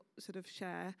sort of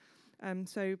share.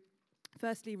 So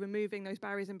firstly, removing those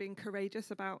barriers and being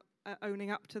courageous about owning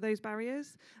up to those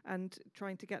barriers and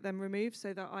trying to get them removed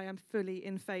so that I am fully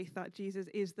in faith that Jesus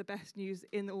is the best news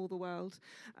in all the world.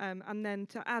 And then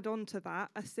to add on to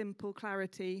that, a simple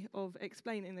clarity of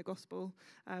explaining the gospel,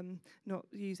 not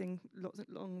using lots of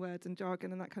long words and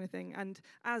jargon and that kind of thing. And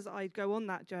as I go on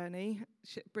that journey,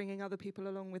 bringing other people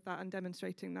along with that and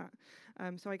demonstrating that.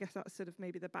 So I guess that's sort of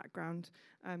maybe the background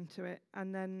to it.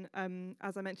 And then,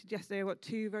 as I mentioned yesterday, I've got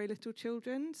 2 very little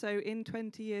children. So in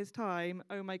 20 years' time,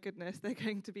 oh my goodness, they're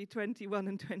going to be 21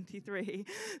 and 23.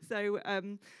 So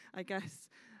I guess,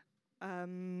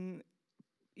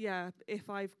 if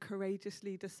I've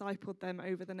courageously discipled them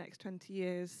over the next 20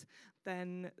 years,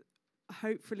 then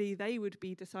hopefully they would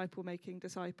be disciple-making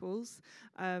disciples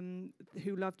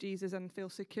who love Jesus and feel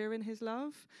secure in his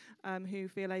love, who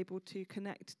feel able to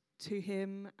connect to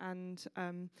him and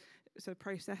so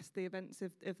process the events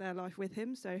of their life with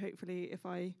him. So hopefully if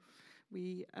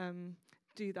we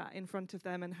do that in front of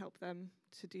them and help them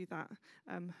to do that,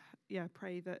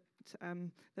 pray that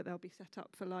that they'll be set up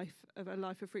for a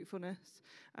life of fruitfulness.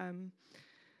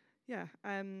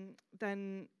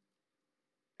 Then,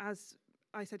 as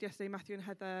I said yesterday, Matthew and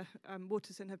Heather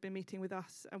Waterson have been meeting with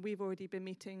us, and we've already been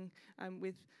meeting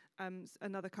with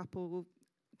another couple.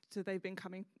 So they've been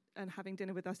coming and having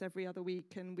dinner with us every other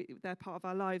week, and they're part of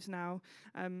our lives now.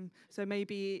 So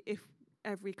maybe if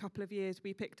every couple of years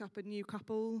we picked up a new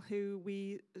couple who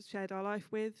we shared our life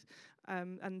with,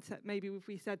 and maybe if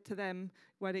we said to them,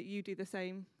 why don't you do the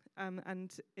same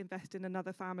and invest in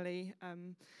another family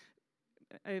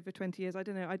over 20 years. I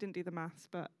don't know, I didn't do the maths,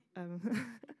 but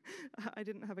I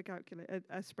didn't have a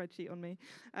spreadsheet on me.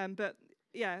 But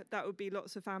yeah, that would be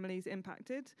lots of families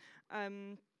impacted.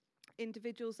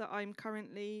 Individuals that I'm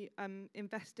currently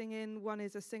investing in. One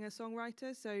is a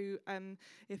singer-songwriter, so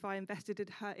if I invested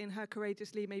in her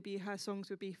courageously, maybe her songs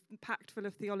would be packed full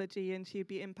of theology and she'd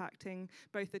be impacting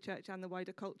both the church and the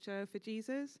wider culture for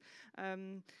Jesus.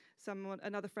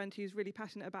 Another friend who's really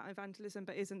passionate about evangelism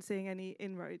but isn't seeing any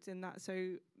inroads in that,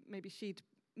 so maybe she'd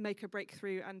make a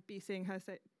breakthrough and be seeing her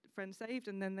friends saved,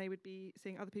 and then they would be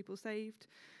seeing other people saved.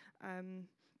 And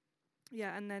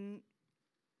then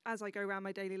as I go around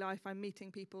my daily life, I'm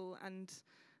meeting people, and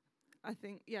I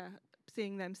think,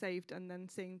 seeing them saved, and then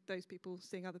seeing those people,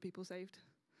 seeing other people saved.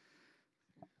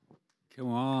 Come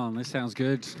on, this sounds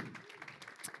good.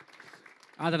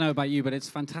 I don't know about you, but it's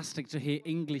fantastic to hear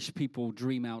English people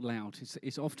dream out loud.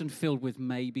 It's often filled with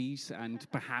maybes and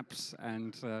perhaps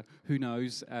and who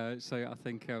knows. So I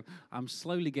think I'm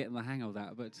slowly getting the hang of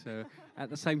that. But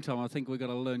at the same time, I think we've got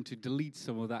to learn to delete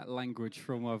some of that language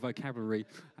from our vocabulary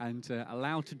and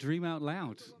allow to dream out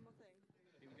loud.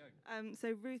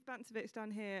 So Ruth Bantzevich down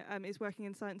here is working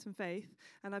in Science and Faith,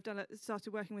 and I've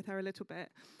started working with her a little bit.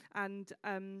 And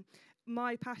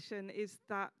my passion is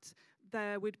that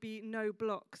there would be no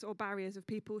blocks or barriers of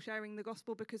people sharing the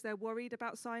gospel because they're worried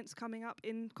about science coming up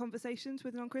in conversations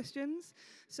with non-Christians.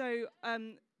 So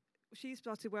she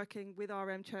started working with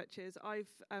RM churches. I've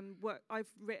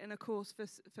written a course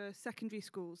for secondary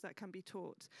schools that can be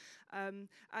taught.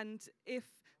 And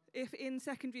if in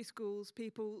secondary schools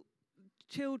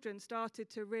children started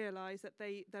to realise that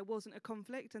there wasn't a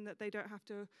conflict and that they don't have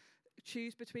to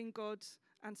choose between God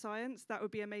and science, that would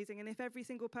be amazing. And if every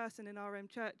single person in RM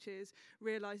churches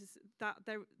realises that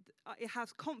it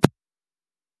has conflict.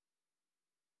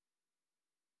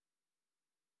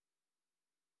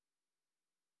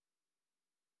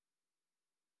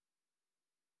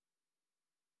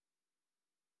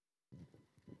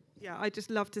 Yeah, I just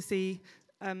love to see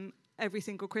every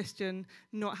single Christian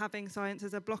not having science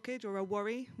as a blockage or a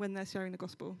worry when they're sharing the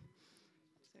gospel.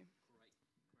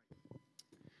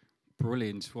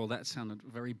 Brilliant. Well, that sounded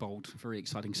very bold, very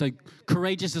exciting. So,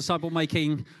 courageous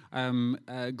disciple-making,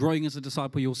 growing as a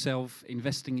disciple yourself,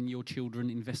 investing in your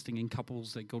children, investing in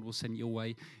couples that God will send your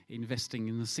way, investing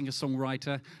in the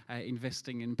singer-songwriter,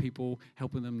 investing in people,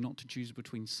 helping them not to choose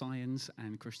between science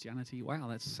and Christianity. Wow,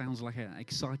 that sounds like an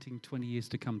exciting 20 years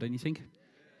to come, don't you think?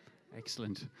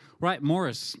 Excellent. Right,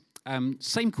 Morris.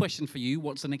 Same question for you.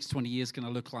 What's the next 20 years going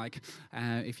to look like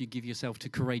if you give yourself to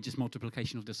courageous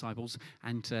multiplication of disciples?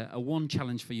 And one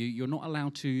challenge for you, you're not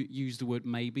allowed to use the word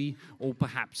maybe or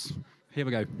perhaps. Here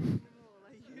we go.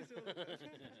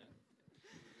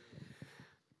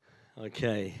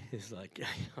 Okay, it's like,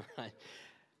 all right.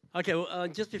 Okay, well,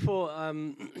 just before I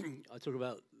talk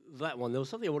about that one, there was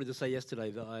something I wanted to say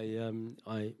yesterday that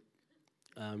I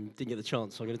didn't get the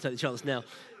chance, so I'm going to take the chance now.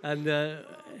 And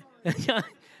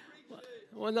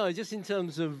well, no, just in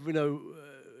terms of,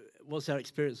 what's our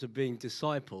experience of being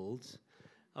discipled,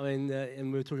 I mean,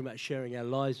 and we were talking about sharing our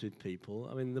lives with people.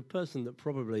 I mean, the person that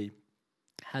probably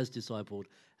has discipled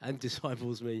and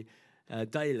disciples me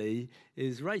daily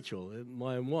is Rachel,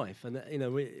 my own wife. And,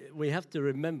 we have to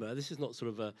remember, this is not sort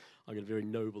of a, I'm going to be very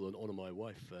noble and honour my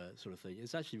wife sort of thing.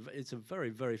 It's a very,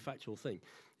 very factual thing.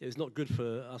 It's not good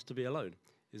for us to be alone,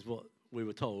 is what we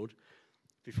were told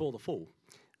before the fall.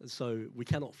 And so we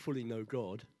cannot fully know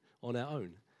God on our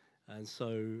own. And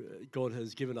so God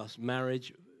has given us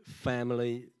marriage,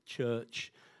 family,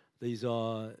 church. These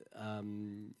are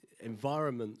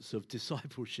environments of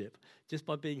discipleship just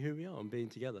by being who we are and being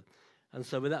together. And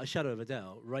so without a shadow of a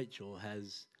doubt, Rachel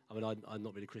has, I'd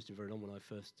not been a Christian very long when I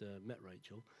first met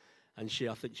Rachel. And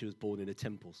I think she was born in a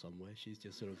temple somewhere. She's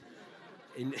just sort of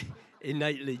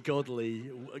innately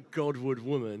godly, Godward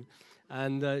woman.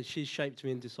 And she's shaped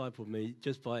me and discipled me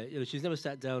just by, she's never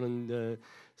sat down and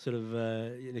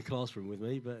in a classroom with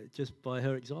me, but just by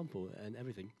her example, and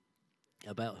everything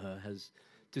about her has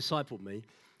discipled me.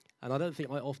 And I don't think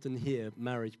I often hear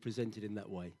marriage presented in that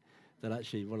way. That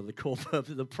actually one of the core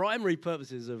purposes, the primary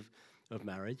purposes of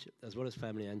marriage, as well as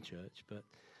family and church, but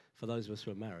for those of us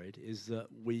who are married, is that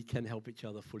we can help each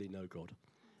other fully know God.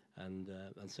 And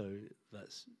so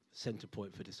that's center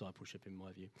point for discipleship in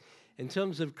my view. In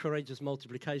terms of courageous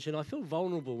multiplication, I feel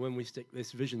vulnerable when we stick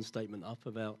this vision statement up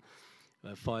about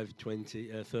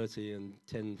 5:20, 30 and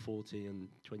 10:40 and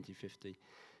 20:50,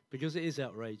 because it is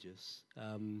outrageous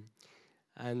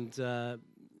and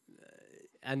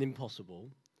impossible.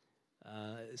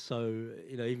 So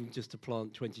even just to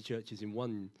plant 20 churches in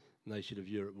one nation of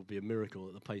Europe will be a miracle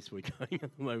at the pace we're going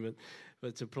at the moment,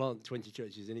 but to plant 20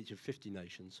 churches in each of 50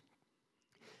 nations.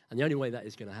 And the only way that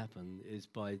is going to happen is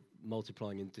by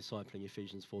multiplying and discipling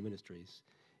Ephesians 4 ministries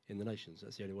in the nations.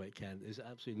 That's the only way it can. There's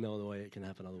absolutely no other way it can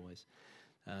happen otherwise.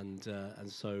 And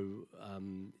so,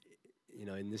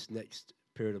 in this next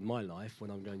period of my life, when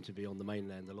I'm going to be on the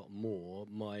mainland a lot more,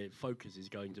 my focus is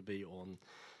going to be on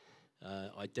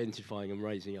identifying and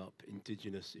raising up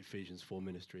indigenous Ephesians 4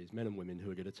 ministries, men and women who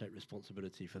are going to take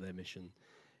responsibility for their mission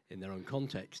in their own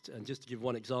context. And just to give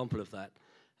one example of that,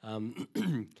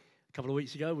 a couple of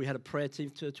weeks ago, we had a prayer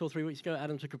team, 2 or 3 weeks ago,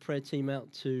 Adam took a prayer team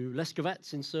out to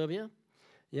Leskovac in Serbia.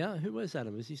 Yeah, was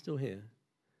Adam? Is he still here?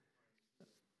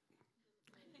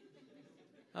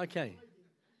 Okay.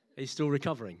 He's still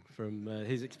recovering from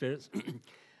his experience.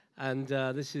 And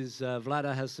this is,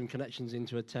 Vlada has some connections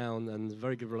into a town and a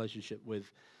very good relationship with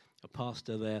a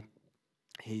pastor there.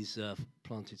 He's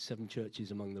planted 7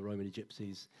 churches among the Romani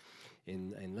Gypsies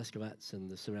in Leskovac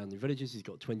and the surrounding villages. He's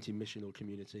got 20 missional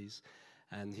communities.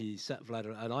 And he sat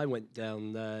Vlada, and I went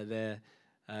down there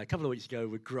a couple of weeks ago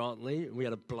with Grantley. We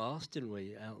had a blast, didn't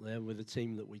we, out there with the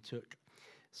team that we took.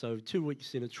 So 2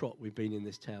 weeks in a trot we've been in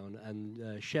this town.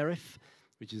 And Sheriff,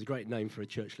 which is a great name for a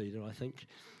church leader, I think.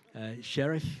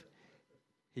 Sheriff,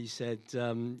 he said,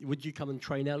 would you come and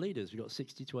train our leaders? We've got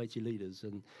 60 to 80 leaders.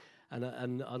 And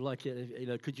I'd like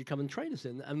it, could you come and train us?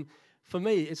 And for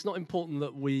me, it's not important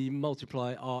that we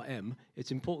multiply RM.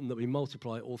 It's important that we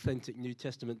multiply authentic New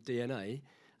Testament DNA.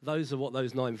 Those are what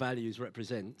those 9 values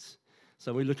represent.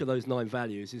 So we look at those 9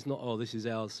 values. It's not, this is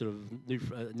our sort of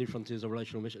new frontiers or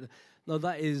relational mission. No,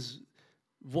 that is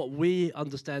what we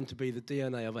understand to be the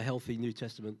DNA of a healthy New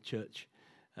Testament church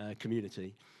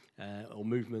community or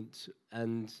movement.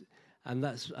 And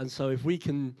so if we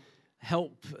can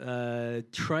help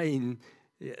train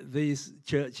these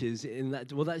churches in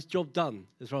that, well, that's job done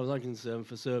as far as I'm concerned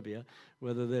for Serbia,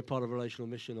 whether they're part of a relational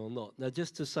mission or not. Now,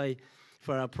 just to say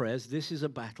for our prayers, this is a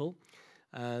battle.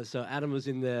 So Adam was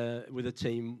in there with a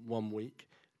team 1 week.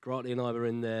 Grantley and I were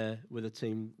in there with a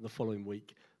team the following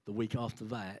week. The week after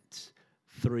that,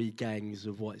 3 gangs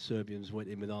of white Serbians went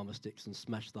in with armor sticks and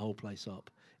smashed the whole place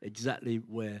up, exactly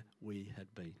where we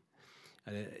had been.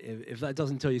 And if that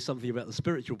doesn't tell you something about the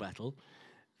spiritual battle,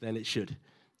 then it should.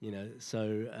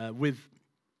 So with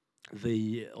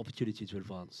the opportunity to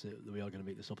advance, we are going to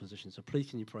meet this opposition. So please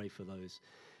can you pray for those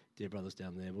dear brothers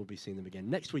down there. We'll be seeing them again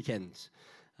next weekend.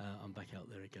 I'm back out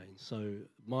there again. So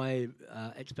my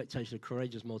expectation of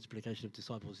courageous multiplication of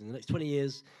disciples in the next 20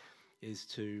 years is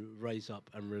to raise up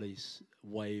and release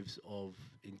waves of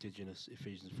indigenous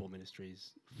Ephesians 4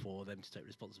 ministries for them to take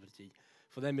responsibility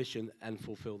for their mission and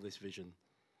fulfill this vision,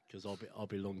 because I'll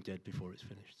be long dead before it's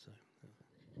finished. So.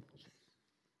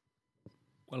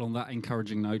 Well, on that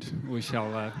encouraging note, we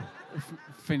shall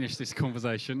finish this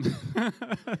conversation.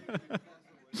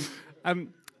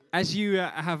 as you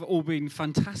have all been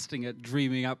fantastic at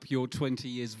dreaming up your 20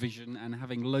 years vision and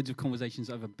having loads of conversations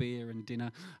over beer and dinner,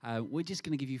 we're just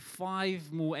going to give you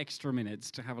 5 more extra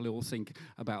minutes to have a little think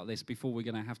about this before we're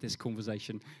going to have this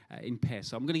conversation in pairs.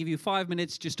 So I'm going to give you 5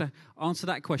 minutes just to answer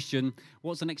that question.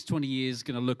 What's the next 20 years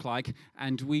going to look like?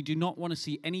 And we do not want to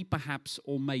see any perhaps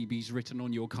or maybes written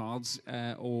on your cards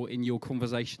or in your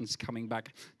conversations coming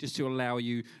back, just to allow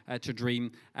you to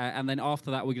dream. And then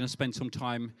after that, we're going to spend some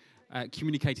time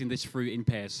communicating this through in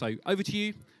pairs. So over to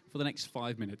you for the next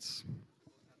 5 minutes.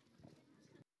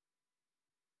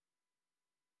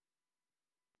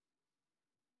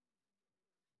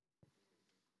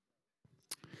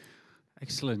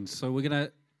 Excellent. So we're going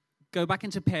to go back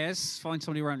into pairs, find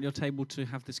somebody around your table to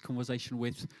have this conversation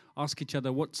with, ask each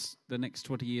other what's the next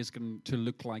 20 years going to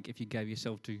look like if you gave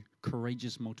yourself to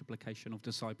courageous multiplication of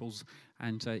disciples.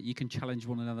 And you can challenge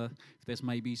one another. If there's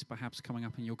maybes perhaps coming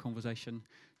up in your conversation,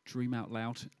 dream out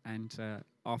loud. And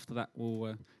after that,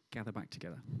 we'll gather back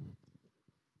together.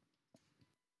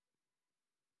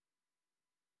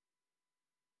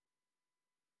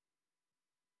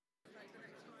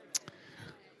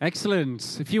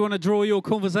 Excellent. If you want to draw your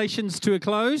conversations to a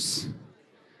close,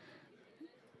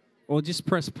 or just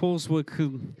press pause, we'll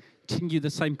continue the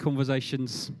same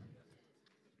conversations.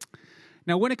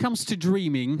 Now, when it comes to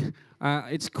dreaming,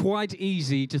 it's quite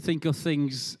easy to think of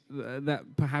things that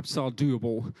perhaps are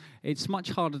doable. It's much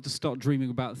harder to start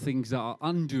dreaming about things that are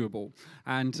undoable.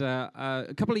 And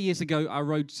a couple of years ago, I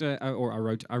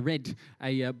read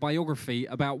a biography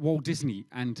about Walt Disney.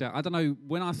 And I don't know,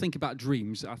 when I think about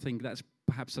dreams, I think that's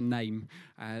perhaps a name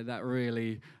that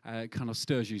really kind of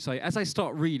stirs you. So as I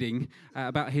start reading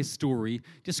about his story,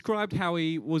 described how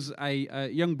he was a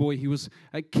young boy. He was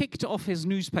kicked off his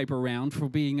newspaper round for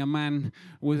being a man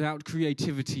without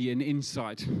creativity and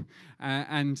insight.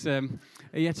 And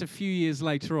yet a few years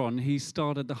later on, he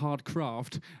started the hard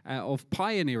craft of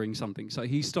pioneering something. So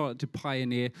he started to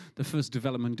pioneer the first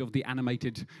development of the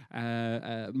animated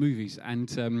movies.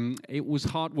 And it was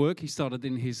hard work. He started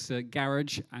in his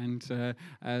garage, and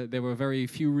there were very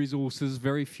few resources,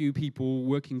 very few people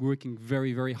working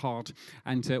very, very hard.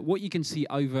 And what you can see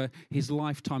over his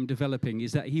lifetime developing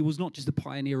is that he was not just a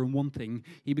pioneer in one thing,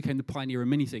 he became the pioneer in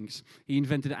many things. He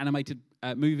invented an animated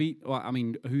movie. Well, I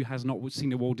mean, who has not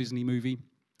seen a Walt Disney movie?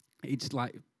 It's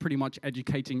like pretty much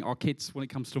educating our kids when it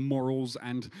comes to morals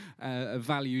and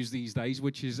values these days,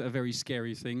 which is a very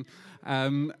scary thing.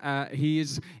 He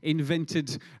has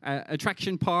invented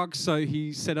attraction parks, so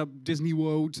he set up Disney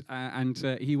World, and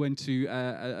he went to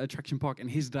attraction park in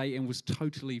his day and was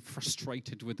totally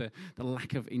frustrated with the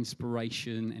lack of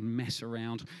inspiration and mess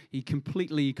around. He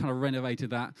completely kind of renovated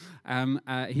that.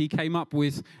 He came up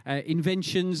with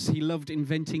inventions. He loved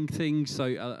inventing things, so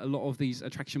a lot of these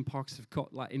attraction parks have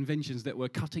got like inventions that were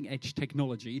cutting-edge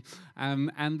technology.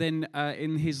 And then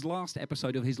in his last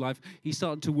episode of his life, he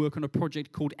started to work on a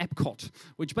project called Epcot,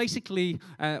 which basically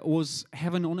was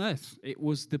heaven on earth. It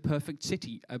was the perfect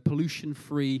city, a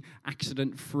pollution-free,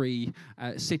 accident-free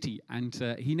city.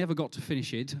 And he never got to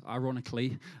finish it,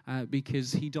 ironically,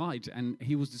 because he died. And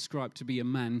he was described to be a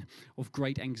man of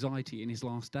great anxiety in his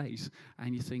last days.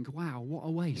 And you think, wow, what a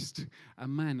waste. A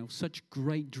man of such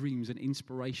great dreams and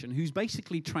inspiration, who's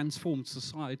basically transformed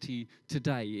society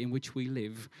today in which we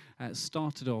live,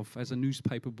 started off as a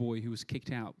newspaper boy who was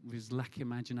kicked out with his lack of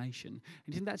imagination.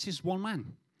 And that's just one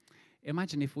man.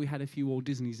 Imagine if we had a few Walt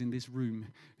Disneys in this room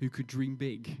who could dream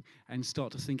big and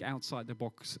start to think outside the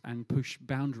box and push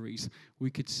boundaries. We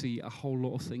could see a whole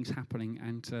lot of things happening.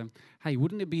 And hey,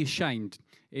 wouldn't it be a shame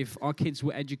if our kids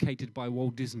were educated by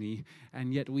Walt Disney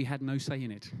and yet we had no say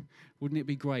in it? Wouldn't it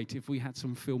be great if we had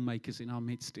some filmmakers in our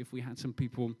midst, if we had some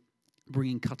people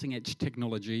bringing cutting-edge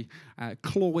technology,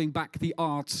 clawing back the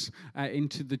arts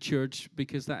into the church,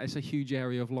 because that is a huge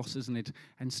area of loss, isn't it?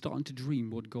 And starting to dream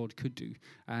what God could do.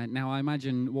 Now, I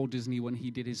imagine Walt Disney, when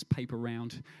he did his paper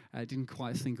round, didn't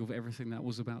quite think of everything that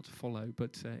was about to follow.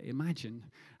 But imagine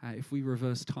if we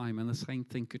reverse time and the same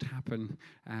thing could happen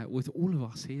with all of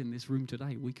us here in this room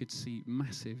today. We could see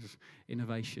massive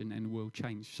innovation and world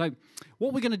change. So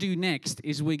what we're going to do next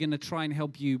is we're going to try and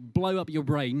help you blow up your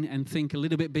brain and think a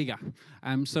little bit bigger.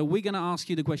 So we're going to ask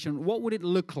you the question, what would it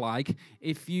look like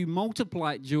if you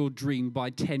multiplied your dream by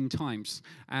 10 times?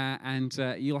 And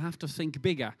you'll have to think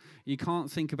bigger. You can't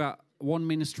think about one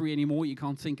ministry anymore. You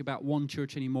can't think about one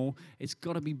church anymore. It's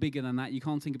got to be bigger than that. You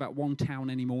can't think about one town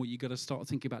anymore. You've got to start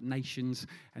thinking about nations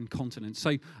and continents.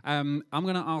 So I'm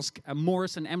going to ask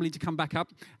Morris and Emily to come back up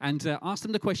and ask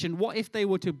them the question, what if they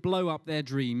were to blow up their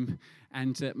dream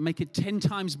and make it 10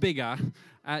 times bigger?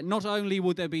 Not only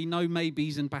would there be no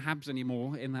maybes and perhaps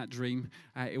anymore in that dream,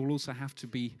 it will also have to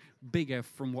be bigger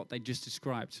from what they just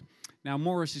described. Now,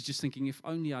 Morris is just thinking, if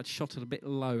only I'd shot it a bit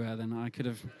lower, then I could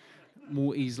have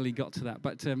more easily got to that.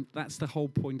 But that's the whole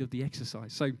point of the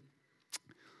exercise. So,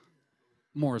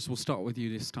 Morris, we'll start with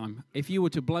you this time. If you were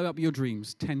to blow up your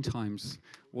dreams 10 times,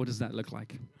 what does that look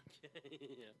like?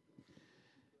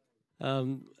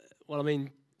 Well, I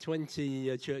mean,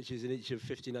 20 churches in each of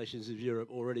 50 nations of Europe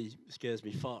already scares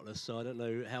me fartless, so I don't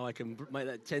know how I can make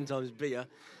that 10 times bigger.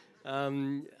 I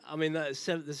mean, there's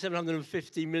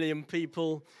 750 million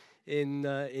people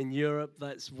in Europe.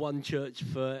 That's one church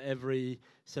for every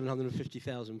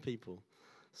 750,000 people.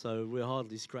 So we're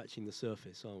hardly scratching the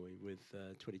surface, aren't we, with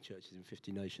 20 churches in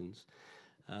 50 nations.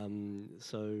 I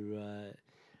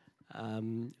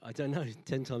don't know,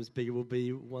 10 times bigger will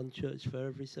be one church for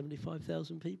every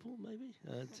 75,000 people, maybe?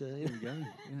 There you go,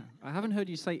 yeah. I haven't heard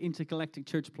you say intergalactic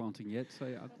church planting yet.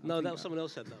 So someone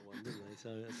else had that one, didn't they?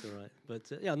 So that's all right.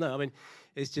 But, I mean,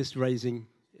 it's just raising,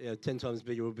 10 times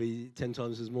bigger will be 10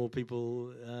 times as more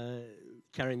people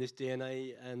carrying this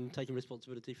DNA and taking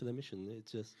responsibility for their mission.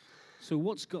 It's just... So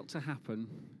what's got to happen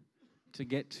to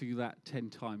get to that 10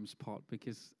 times part?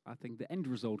 Because I think the end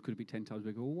result could be 10 times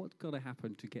bigger. Well, what's got to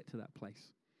happen to get to that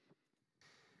place?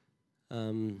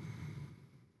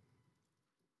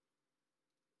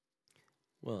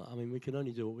 Well, I mean, we can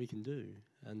only do what we can do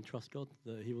and trust God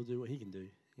that He will do what He can do.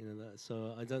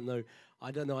 So I don't know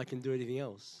I can do anything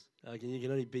else. You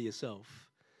can only be yourself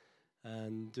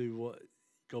and do what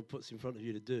God puts in front of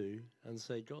you to do and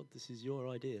say, God, this is your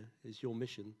idea. It's your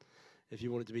mission. If you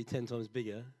want it to be 10 times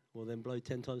bigger, well, then blow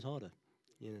 10 times harder.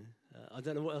 I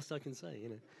don't know what else I can say.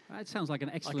 That sounds like an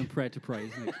excellent prayer to pray,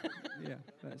 isn't it? Yeah,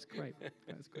 that's great.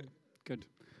 That's great. Good.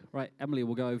 Right, Emily,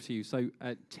 we'll go over to you. So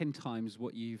 10 times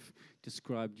what you've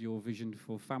described your vision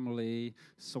for family,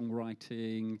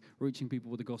 songwriting, reaching people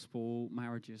with the gospel,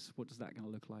 marriages. What does that going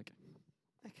to look like?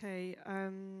 Okay.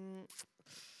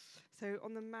 So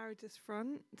on the marriages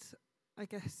front, I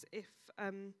guess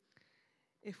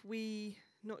if we,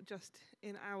 not just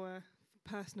in our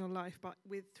personal life, but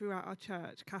throughout our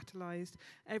church, catalysed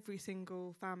every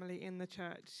single family in the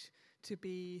church to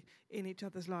be in each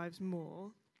other's lives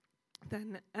more,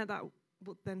 then that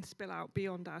will then spill out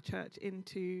beyond our church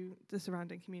into the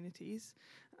surrounding communities.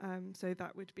 So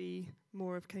that would be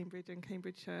more of Cambridge and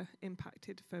Cambridgeshire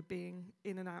impacted for being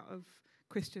in and out of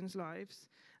Christians' lives,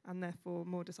 and therefore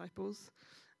more disciples.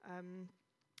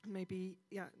 Maybe,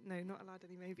 not allowed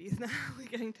any maybes now.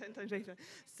 We're going 10 times later.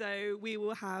 So we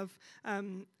will have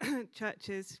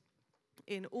churches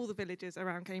in all the villages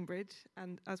around Cambridge,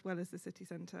 and as well as the city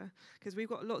centre, because we've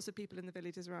got lots of people in the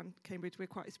villages around Cambridge. We're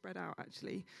quite spread out,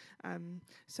 actually.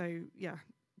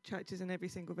 Churches in every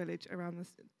single village around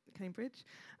Cambridge.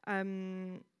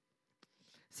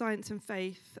 Science and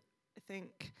faith, I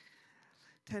think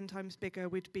 10 times bigger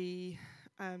would be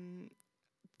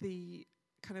the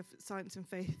kind of science and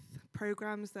faith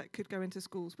programs that could go into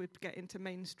schools would get into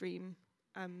mainstream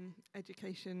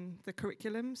education, the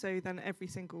curriculum. So then every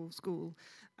single school,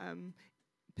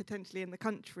 potentially in the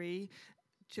country,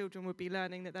 children would be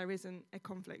learning that there isn't a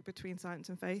conflict between science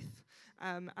and faith.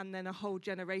 And then a whole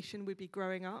generation would be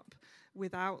growing up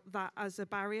without that as a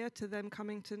barrier to them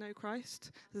coming to know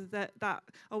Christ. That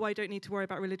I don't need to worry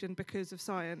about religion because of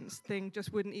science thing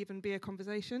just wouldn't even be a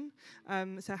conversation.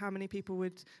 So how many people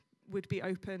would be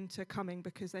open to coming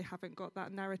because they haven't got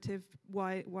that narrative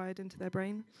wired into their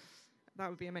brain? That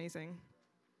would be amazing.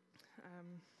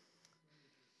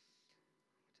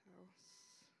 What else?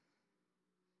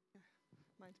 Yeah,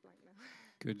 mine's blank now.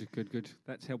 Good.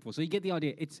 That's helpful. So you get the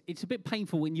idea. It's a bit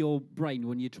painful in your brain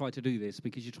when you try to do this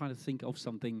because you're trying to think of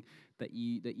something that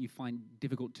you find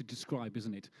difficult to describe,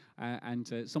 isn't it?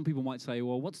 And some people might say,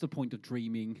 well, what's the point of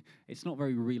dreaming? It's not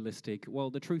very realistic. Well,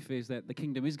 the truth is that the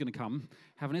kingdom is going to come.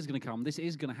 Heaven is going to come. This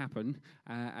is going to happen.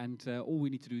 And all we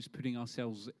need to do is putting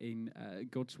ourselves in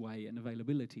God's way and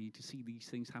availability to see these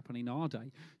things happen in our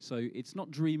day. So it's not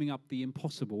dreaming up the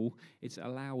impossible. It's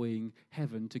allowing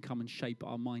heaven to come and shape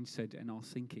our mindset and our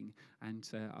thinking. And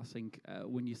I think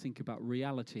when you think about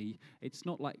reality, it's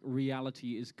not like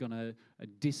reality is going to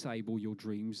disable your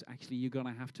dreams. Actually, you're going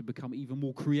to have to become even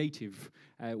more creative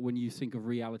when you think of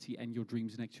reality and your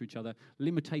dreams next to each other.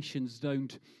 Limitations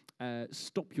don't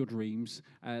stop your dreams.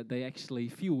 They actually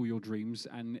fuel your dreams,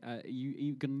 and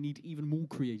you're going to need even more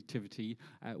creativity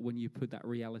when you put that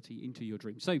reality into your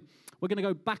dreams. So we're going to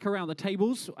go back around the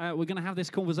tables. We're going to have this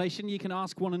conversation. You can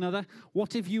ask one another,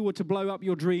 what if you were to blow up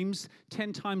your dreams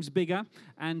 10 times bigger?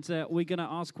 And we're going to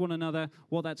ask one another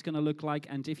what that's going to look like.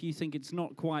 And if you think it's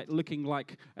not quite looking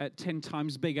like 10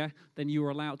 times bigger, then you're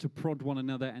allowed to prod one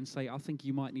another and say, I think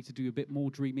you might need to do a bit more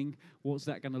dreaming. What's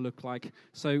that going to look like?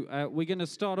 So we're going to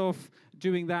start off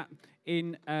doing that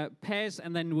in pairs,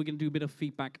 and then we're going to do a bit of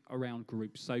feedback around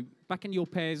groups. So back in your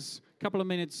pairs, couple of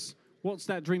minutes. What's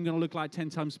that dream going to look like 10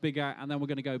 times bigger? And then we're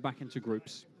going to go back into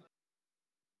groups.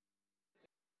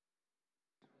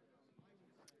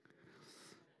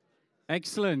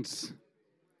 Excellent.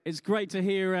 It's great to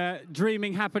hear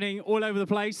dreaming happening all over the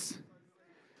place.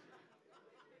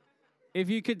 If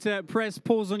you could press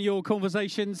pause on your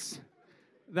conversations,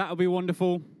 that would be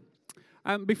wonderful.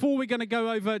 Before we're going to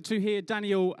go over to hear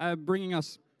Daniel bringing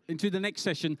us into the next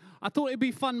session, I thought it'd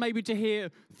be fun maybe to hear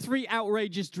 3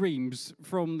 outrageous dreams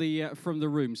from the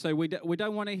room. So we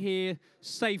don't want to hear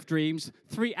safe dreams,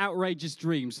 3 outrageous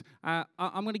dreams. I'm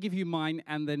going to give you mine,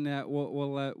 and then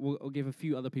we'll give a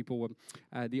few other people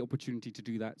the opportunity to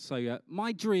do that. So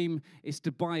my dream is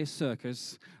to buy a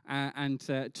circus and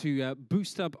to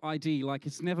boost up ID like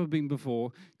it's never been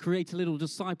before, create a little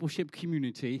discipleship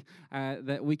community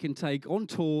that we can take on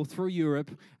tour through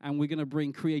Europe, and we're going to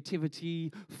bring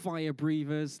creativity, fire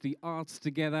breathers, the arts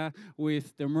together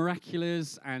with the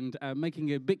miraculous, and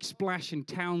making a big splash in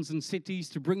towns and cities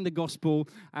to bring the gospel,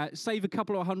 save a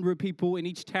couple of hundred people in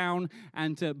each town,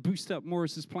 and boost up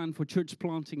Morris's plan for church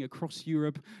planting across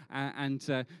Europe,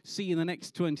 and see in the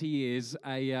next 20 years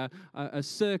a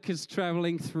circus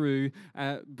traveling through,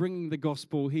 bringing the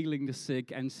gospel, healing the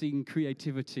sick, and seeing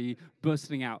creativity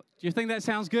bursting out. Do you think that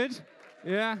sounds good?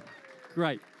 Yeah?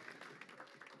 Great.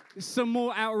 Some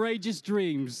more outrageous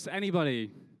dreams.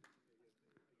 Anybody?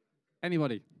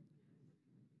 Anybody?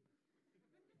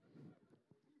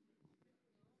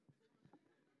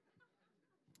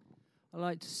 I'd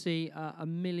like to see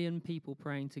 1 million people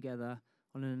praying together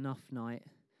on an enough night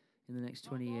in the next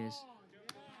 20 years.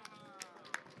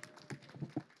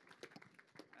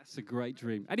 That's a great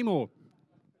dream. Any more?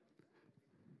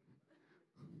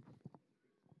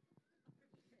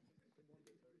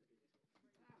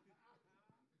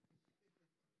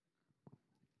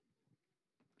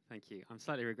 Thank you. I'm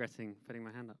slightly regretting putting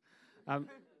my hand up.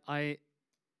 I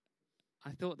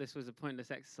thought this was a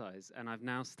pointless exercise, and I've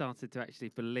now started to actually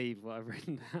believe what I've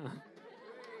written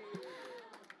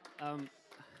down.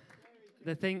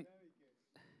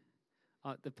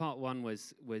 The part one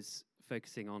was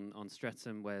focusing on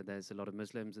Streatham, where there's a lot of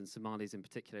Muslims and Somalis in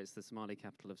particular. It's the Somali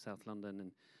capital of South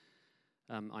London,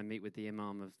 and I meet with the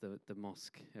imam of the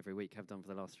mosque every week. I've done for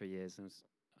the last 3 years, and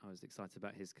I was excited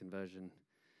about his conversion.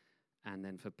 And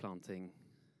then for planting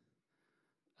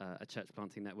a church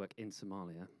planting network in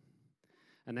Somalia.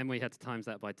 And then we had to times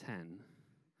that by 10.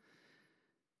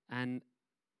 And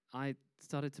I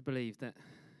started to believe that,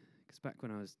 because back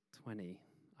when I was 20,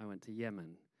 I went to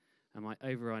Yemen, and my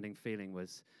overriding feeling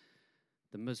was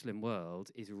the Muslim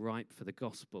world is ripe for the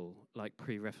gospel like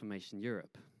pre-Reformation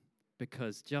Europe.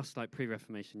 Because just like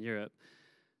pre-Reformation Europe,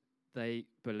 they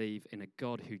believe in a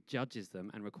God who judges them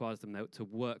and requires them to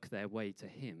work their way to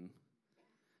him.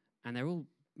 And they're all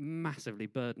massively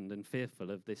burdened and fearful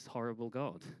of this horrible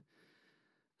God.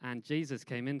 And Jesus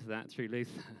came into that through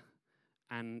Luther,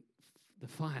 and the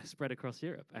fire spread across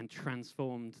Europe and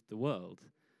transformed the world.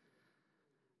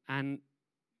 And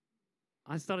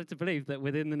I started to believe that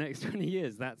within the next 20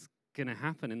 years, that's going to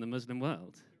happen in the Muslim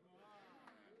world.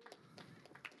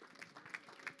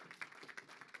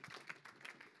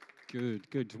 Good,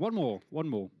 good. One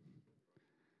more.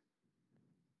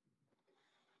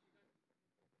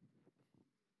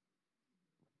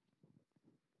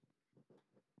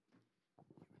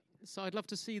 So I'd love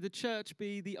to see the church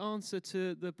be the answer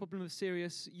to the problem of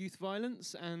serious youth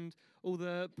violence and all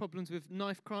the problems with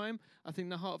knife crime. I think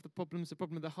the heart of the problem is the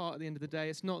problem of the heart at the end of the day.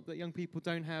 It's not that young people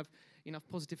don't have enough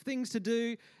positive things to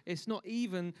do. It's not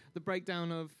even the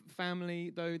breakdown of family,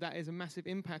 though that is a massive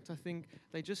impact. I think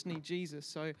they just need Jesus.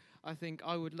 So I think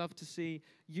I would love to see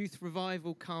youth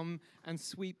revival come and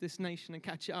sweep this nation and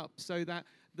catch it up, so that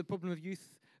the problem of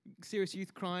serious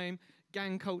youth crime,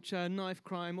 gang culture, knife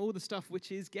crime, all the stuff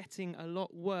which is getting a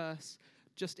lot worse,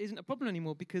 just isn't a problem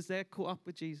anymore because they're caught up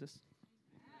with Jesus.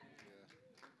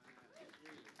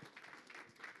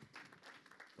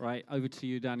 Right, over to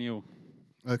you, Daniel.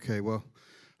 Okay, well,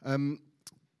 in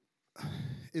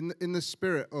the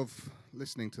spirit of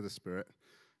listening to the Spirit,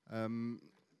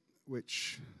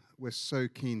 which we're so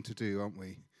keen to do, aren't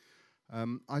we?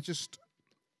 I just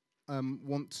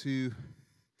want to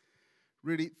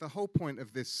really, the whole point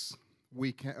of this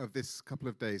weekend, of this couple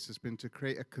of days, has been to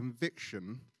create a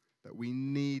conviction that we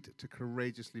need to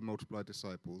courageously multiply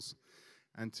disciples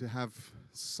and to have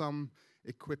some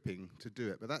equipping to do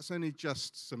it. But that's only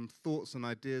just some thoughts and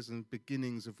ideas and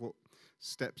beginnings of what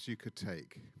steps you could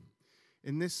take.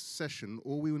 In this session,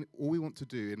 all we want to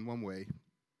do in one way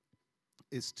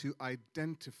is to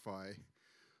identify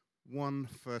one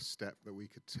first step that we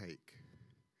could take.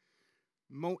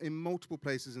 In multiple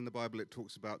places in the Bible, it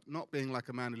talks about not being like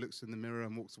a man who looks in the mirror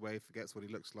and walks away, forgets what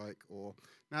he looks like, or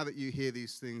now that you hear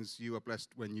these things, you are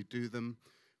blessed when you do them.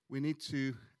 We need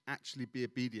to actually be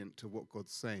obedient to what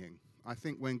God's saying. I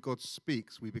think when God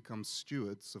speaks, we become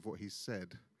stewards of what He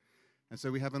said. And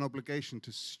so we have an obligation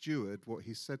to steward what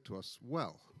He said to us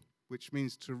well, which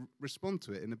means to respond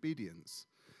to it in obedience.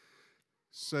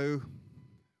 So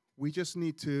we just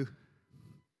need to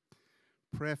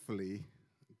prayerfully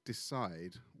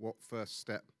decide what first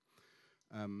step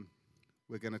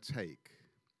we're going to take.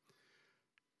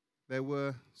 There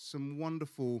were some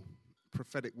wonderful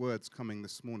prophetic words coming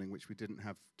this morning, which we didn't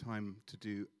have time to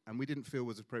do, and we didn't feel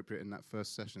was appropriate in that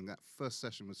first session. That first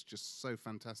session was just so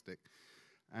fantastic.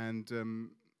 And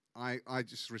I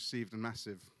just received a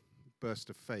massive burst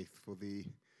of faith for the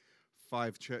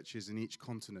 5 churches in each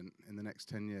continent in the next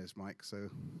 10 years, Mike. So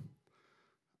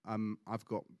I've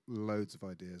got loads of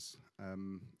ideas.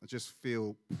 I just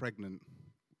feel pregnant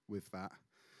with that.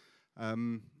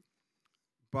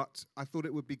 But I thought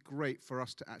it would be great for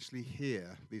us to actually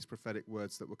hear these prophetic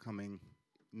words that were coming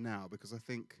now, because I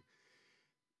think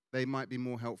they might be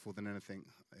more helpful than anything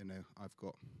I've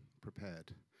got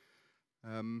prepared.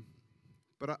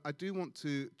 But I do want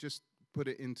to just put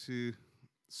it into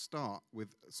start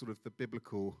with sort of the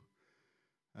biblical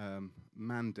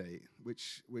mandate,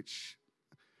 which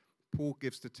Paul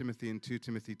gives to Timothy in 2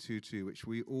 Timothy 2:2, which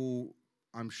we all,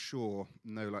 I'm sure,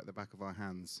 know like the back of our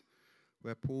hands,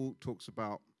 where Paul talks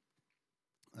about,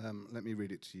 let me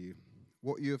read it to you.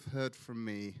 What you have heard from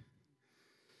me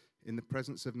in the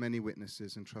presence of many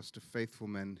witnesses, entrust to faithful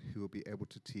men who will be able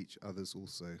to teach others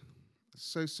also. It's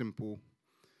so simple,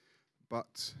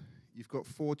 but you've got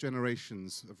 4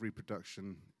 generations of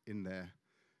reproduction in there.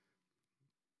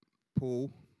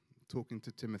 Paul talking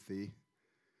to Timothy,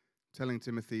 telling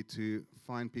Timothy to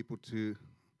find people to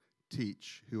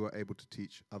teach who are able to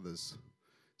teach others.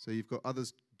 So you've got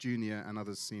others junior and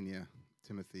others senior,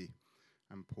 Timothy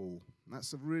and Paul. And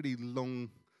that's a really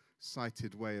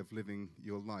long-sighted way of living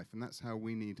your life, and that's how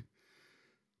we need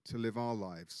to live our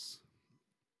lives.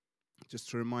 Just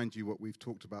to remind you what we've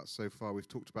talked about so far, we've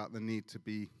talked about the need to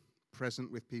be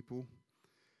present with people.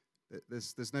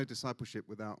 There's no discipleship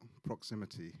without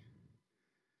proximity.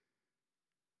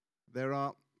 There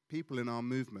are people in our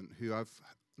movement who I've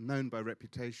known by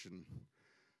reputation,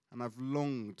 and I've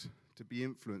longed to be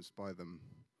influenced by them.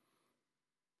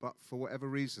 But for whatever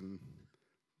reason,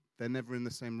 they're never in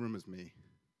the same room as me.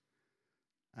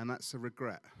 And that's a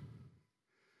regret.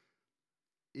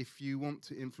 If you want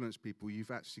to influence people, you've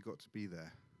actually got to be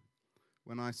there.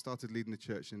 When I started leading the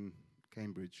church in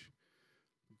Cambridge,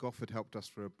 Goff had helped us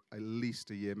for at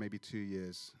least a year, maybe 2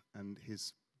 years. And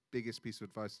his biggest piece of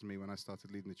advice to me when I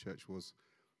started leading the church was,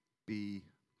 be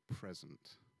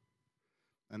present.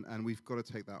 And we've got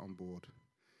to take that on board.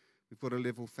 We've got to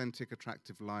live authentic,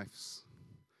 attractive lives.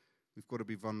 We've got to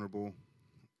be vulnerable,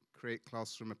 create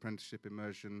classroom apprenticeship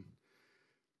immersion.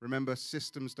 Remember,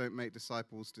 systems don't make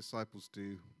disciples, disciples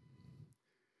do.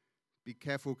 Be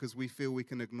careful, because we feel we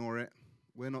can ignore it.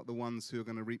 We're not the ones who are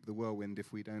going to reap the whirlwind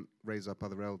if we don't raise up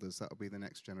other elders. That'll be the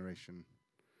next generation.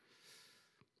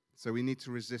 So we need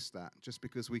to resist that. Just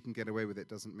because we can get away with it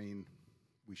doesn't mean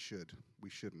we should. We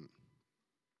shouldn't.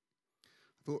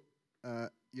 I thought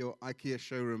your IKEA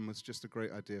showroom was just a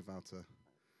great idea, Walter.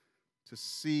 To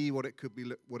see what it could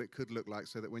be, what it could look like,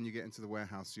 so that when you get into the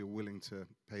warehouse, you're willing to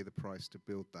pay the price to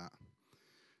build that.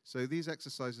 So these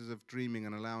exercises of dreaming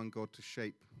and allowing God to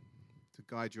shape, to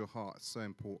guide your heart, is so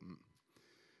important.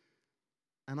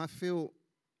 And I feel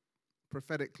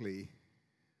prophetically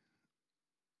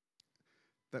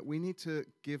that we need to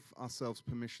give ourselves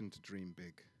permission to dream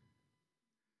big.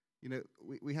 You know,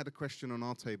 we had a question on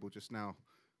our table just now.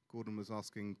 Gordon was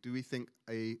asking, do we think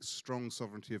a strong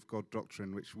sovereignty of God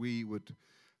doctrine, which we would,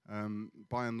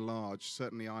 by and large,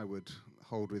 certainly I would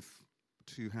hold with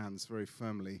 2 hands very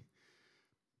firmly,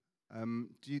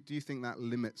 do you think that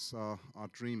limits our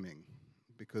dreaming?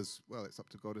 Because, well, it's up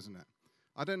to God, isn't it?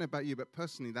 I don't know about you, but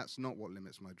personally, that's not what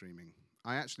limits my dreaming.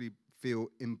 I actually feel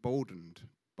emboldened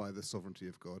by the sovereignty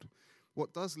of God.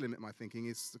 What does limit my thinking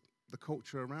is the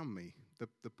culture around me, the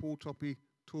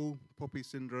tall poppy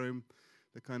syndrome,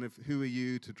 the kind of who are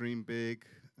you to dream big,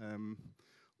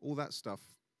 all that stuff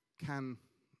can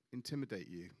intimidate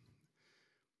you.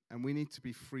 And we need to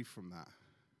be free from that.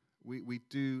 We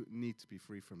do need to be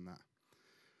free from that.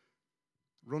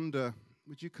 Rhonda,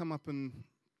 would you come up and...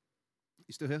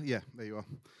 You still here? Yeah, there you are.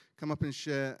 Come up and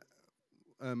share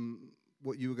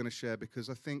what you were going to share, because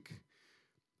I think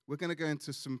we're going to go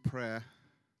into some prayer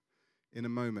in a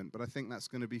moment, but I think that's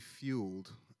going to be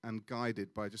fueled and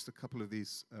guided by just a couple of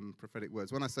these prophetic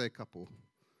words. When I say a couple,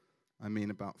 I mean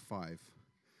about 5.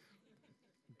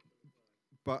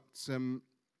 But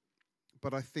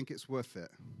I think it's worth it.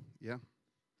 Yeah?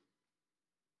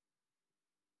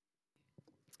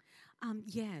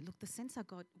 Look, the sense I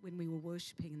got when we were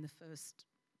worshipping in the first,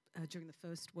 during the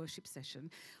first worship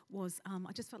session was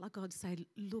I just felt like God said,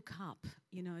 look up,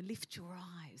 lift your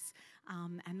eyes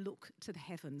and look to the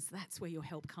heavens. That's where your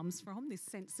help comes from, this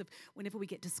sense of whenever we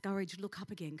get discouraged, look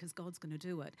up again because God's going to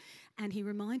do it. And he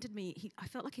reminded me, I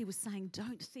felt like he was saying,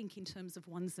 don't think in terms of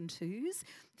ones and twos,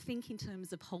 think in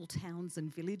terms of whole towns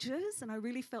and villages. And I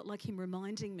really felt like him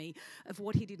reminding me of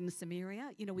what he did in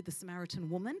Samaria, with the Samaritan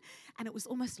woman. And it was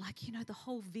almost like, the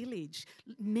whole village,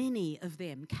 many of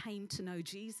them came to know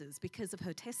Jesus because of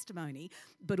her testimony,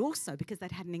 but also because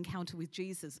they'd had an encounter with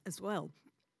Jesus as well.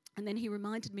 And then he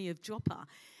reminded me of Joppa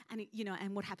and,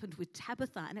 and what happened with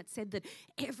Tabitha. And it said that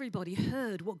everybody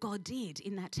heard what God did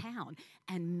in that town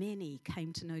and many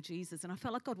came to know Jesus. And I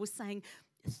felt like God was saying,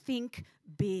 think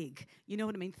big. You know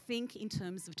what I mean? Think in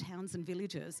terms of towns and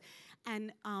villages.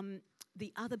 And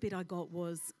the other bit I got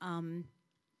was...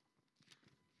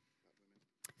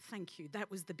 Thank you. That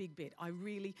was the big bit.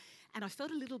 And I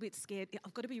felt a little bit scared.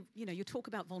 I've got to be, you talk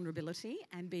about vulnerability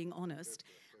and being honest.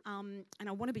 And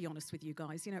I want to be honest with you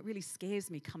guys. It really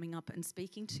scares me coming up and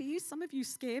speaking to you. Some of you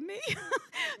scare me.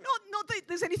 not that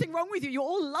there's anything wrong with you. You're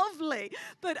all lovely.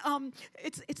 But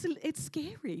it's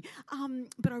scary.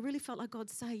 But I really felt like God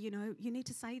say, you need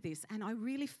to say this. And I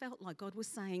really felt like God was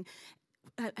saying,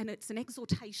 and it's an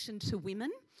exhortation to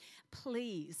women.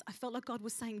 Please, I felt like God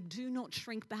was saying, do not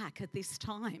shrink back at this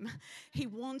time. He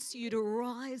wants you to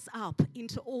rise up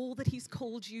into all that he's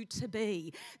called you to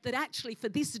be. That actually for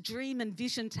this dream and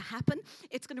vision to happen,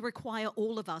 it's going to require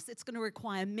all of us. It's going to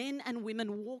require men and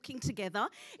women walking together.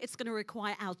 It's going to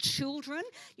require our children.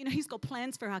 He's got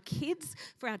plans for our kids,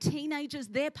 for our teenagers.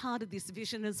 They're part of this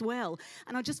vision as well.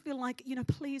 And I just feel like,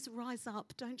 please rise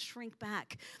up. Don't shrink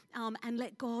back and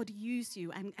let God use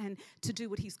you and to do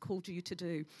what he's called you to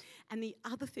do. And the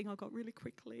other thing I got really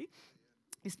quickly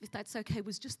is, if that's okay,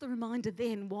 was just the reminder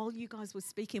then, while you guys were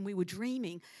speaking, we were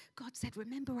dreaming, God said,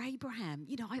 remember Abraham.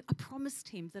 I promised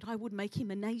him that I would make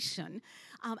him a nation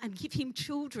and give him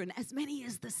children, as many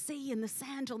as the sea and the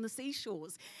sand on the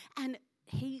seashores. And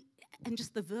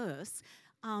just the verse,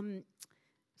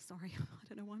 sorry, I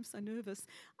don't know why I'm so nervous.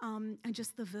 And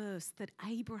just the verse that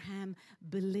Abraham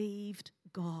believed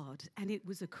God and it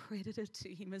was accredited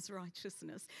to him as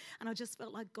righteousness. And I just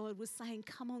felt like God was saying,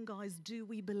 come on, guys, do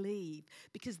we believe?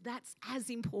 Because that's as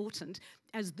important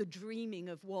as the dreaming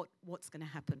of what's going to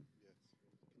happen. Yes.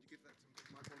 Can you give that to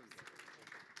Mike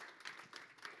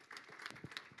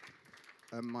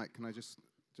Holland? Mike, can I just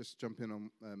jump in on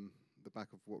the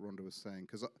back of what Rhonda was saying?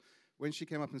 Because when she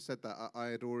came up and said that, I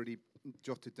had already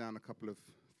jotted down a couple of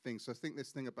things. So I think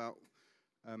this thing about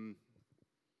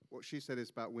what she said is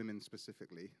about women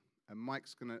specifically, and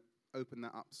Mike's going to open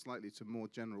that up slightly to more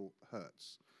general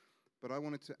hurts. But I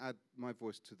wanted to add my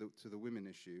voice to the women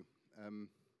issue.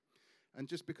 And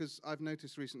just because I've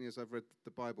noticed recently as I've read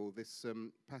the Bible, this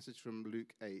passage from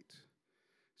Luke 8,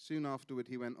 soon afterward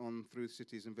he went on through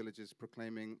cities and villages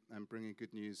proclaiming and bringing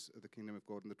good news of the kingdom of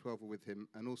God, and the 12 were with him,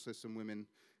 and also some women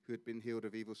who had been healed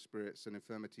of evil spirits and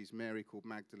infirmities, Mary called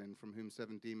Magdalene, from whom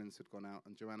 7 demons had gone out,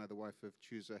 and Joanna, the wife of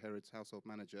Chuza, Herod's household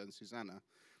manager, and Susanna,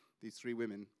 these 3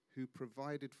 women, who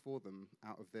provided for them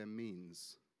out of their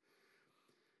means.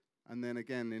 And then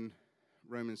again in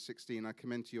Romans 16, I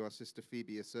commend to you our sister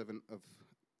Phoebe, a servant of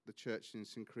the church in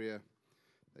Cenchrea,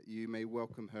 that you may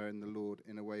welcome her in the Lord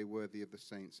in a way worthy of the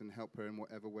saints, and help her in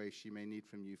whatever way she may need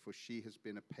from you, for she has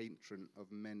been a patron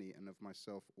of many and of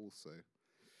myself also.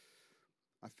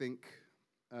 I think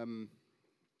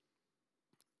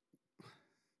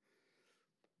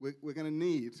we're going to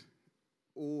need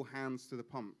all hands to the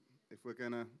pump if we're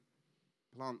going to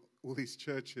plant all these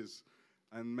churches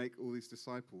and make all these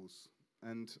disciples.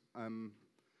 And I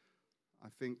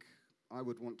think I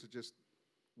would want to just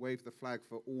wave the flag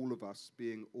for all of us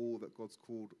being all that God's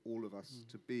called all of us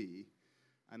to be.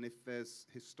 And if there's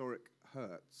historic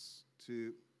hurts,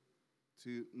 to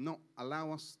not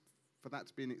allow us for that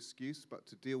to be an excuse, but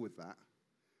to deal with that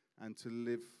and to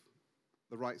live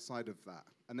the right side of that.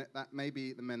 And that may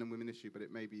be the men and women issue, but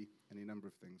it may be any number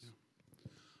of things.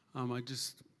 I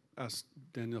just asked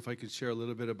Daniel if I could share a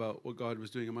little bit about what God was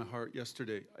doing in my heart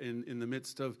yesterday. In the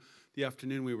midst of the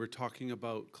afternoon, we were talking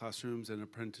about classrooms and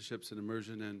apprenticeships and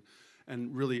immersion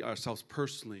and really ourselves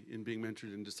personally in being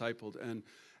mentored and discipled.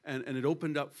 And it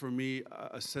opened up for me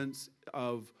a sense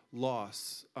of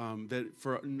loss that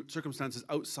for circumstances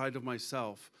outside of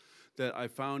myself that I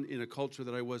found in a culture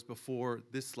that I was before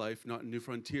this life, not in New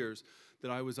Frontiers,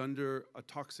 that I was under a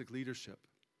toxic leadership.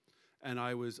 And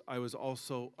I was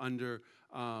also under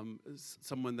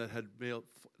someone that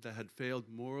had failed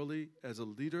morally as a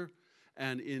leader.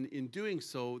 And in doing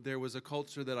so, there was a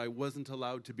culture that I wasn't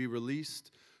allowed to be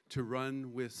released to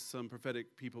run with some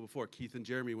prophetic people before, Keith and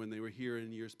Jeremy, when they were here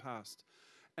in years past.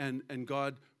 And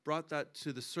God brought that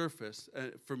to the surface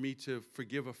for me to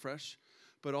forgive afresh,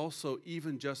 but also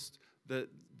even just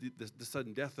the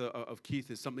sudden death of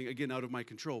Keith is something, again, out of my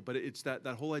control. But it's that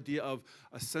whole idea of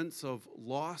a sense of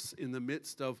loss in the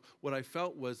midst of what I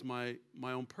felt was my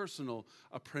own personal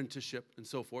apprenticeship and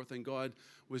so forth. And God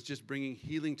was just bringing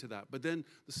healing to that. But then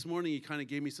this morning, he kind of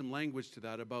gave me some language to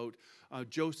that about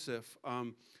Joseph,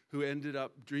 who ended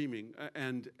up dreaming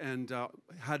and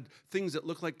had things that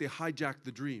looked like they hijacked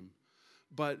the dream.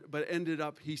 But ended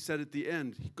up, he said at the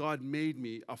end, God made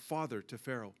me a father to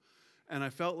Pharaoh. And I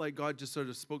felt like God just sort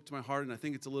of spoke to my heart, and I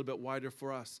think it's a little bit wider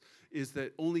for us, is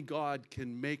that only God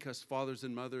can make us fathers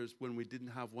and mothers when we didn't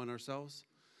have one ourselves.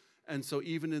 And so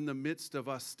even in the midst of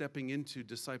us stepping into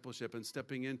discipleship and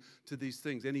stepping into these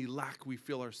things, any lack we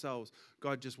feel ourselves,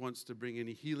 God just wants to bring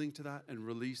any healing to that and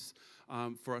release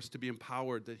for us to be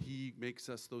empowered that he makes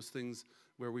us those things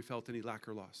where we felt any lack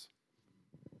or loss.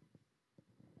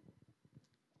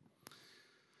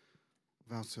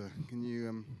 Wouter, can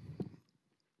you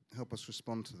help us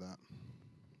respond to that?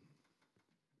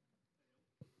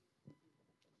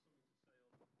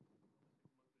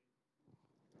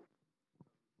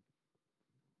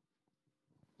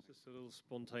 It's just a little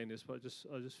spontaneous, but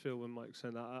I just feel when Mike's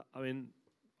saying that, I mean,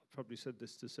 I've probably said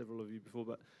this to several of you before,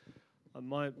 but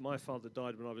my father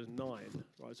died when I was 9,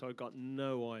 right? So I got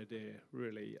no idea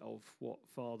really of what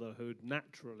fatherhood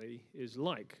naturally is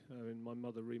like. I mean, my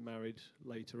mother remarried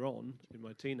later on in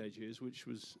my teenage years, which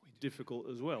was difficult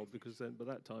as well, because then by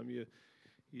that time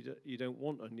you don't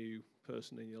want a new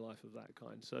person in your life of that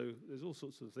kind. So there's all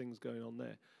sorts of things going on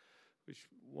there, which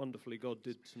wonderfully God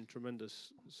did some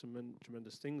tremendous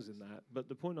things in that. But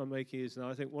the point I'm making is now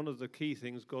I think one of the key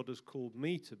things God has called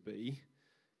me to be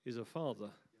is a father.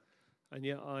 And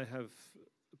yet I have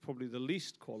probably the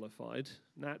least qualified,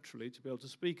 naturally, to be able to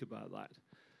speak about that.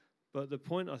 But the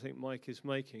point I think Mike is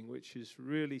making, which is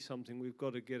really something we've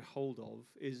got to get hold of,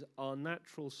 is our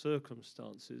natural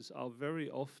circumstances are very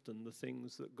often the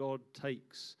things that God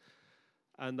takes,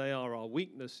 and they are our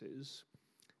weaknesses.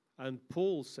 And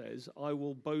Paul says, I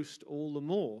will boast all the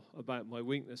more about my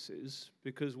weaknesses,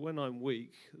 because when I'm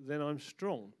weak, then I'm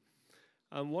strong.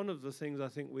 And one of the things I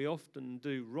think we often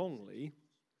do wrongly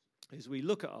is we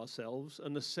look at ourselves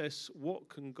and assess what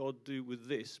can God do with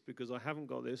this, because I haven't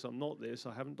got this, I'm not this,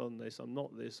 I haven't done this, I'm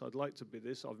not this, I'd like to be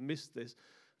this, I've missed this.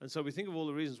 And so we think of all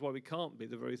the reasons why we can't be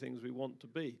the very things we want to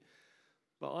be.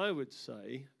 But I would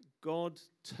say God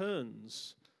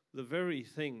turns the very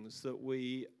things that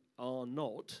we are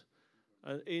not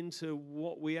into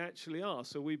what we actually are.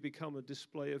 So we become a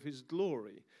display of his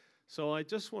glory. So I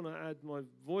just want to add my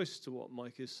voice to what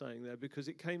Mike is saying there, because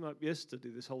it came up yesterday,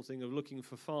 this whole thing of looking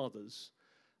for fathers.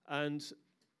 And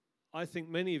I think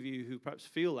many of you who perhaps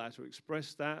feel that or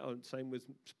express that, or same with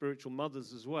spiritual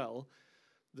mothers as well,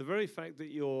 the very fact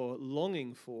that you're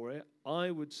longing for it,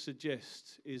 I would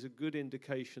suggest is a good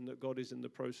indication that God is in the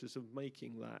process of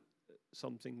making that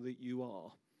something that you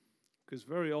are. Because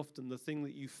very often the thing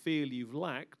that you feel you've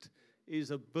lacked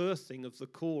is a birthing of the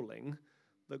calling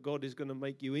that God is going to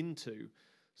make you into.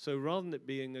 So rather than it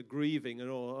being a grieving and,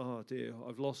 oh dear,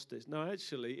 I've lost this. No,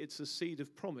 actually, it's a seed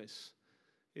of promise.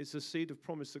 It's a seed of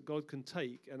promise that God can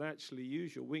take and actually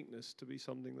use your weakness to be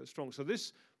something that's strong. So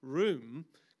this room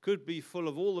could be full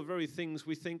of all the very things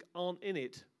we think aren't in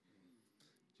it.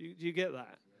 Do you get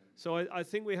that? So I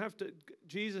think we have to,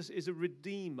 Jesus is a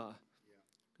redeemer.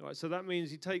 All right, so that means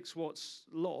he takes what's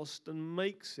lost and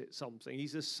makes it something.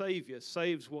 He's a savior,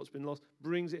 saves what's been lost,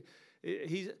 brings it.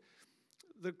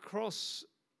 The cross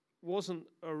wasn't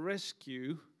a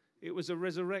rescue, it was a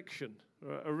resurrection.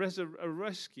 A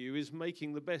rescue is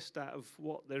making the best out of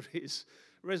what there is.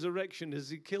 resurrection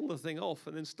is you kill the thing off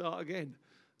and then start again.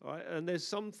 All right? And there's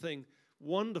something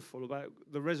wonderful about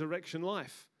the resurrection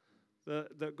life,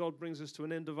 that God brings us to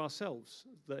an end of ourselves,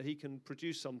 that he can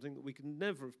produce something that we could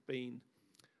never have been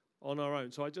on our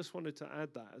own. So I just wanted to add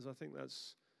that, as I think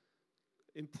that's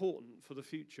important for the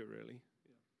future, really.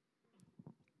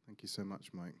 Thank you so much,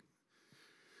 Mike.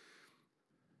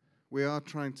 We are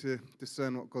trying to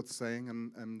discern what God's saying,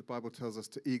 and the Bible tells us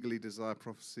to eagerly desire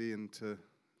prophecy and to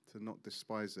not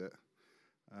despise it.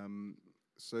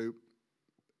 So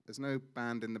there's no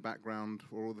band in the background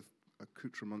or all the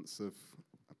accoutrements of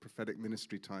a prophetic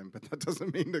ministry time, but that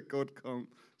doesn't mean that God can't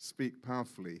speak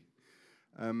powerfully.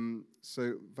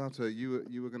 So Walter,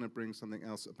 you were going to bring something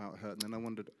else about her, and then I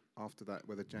wondered after that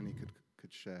whether Jenny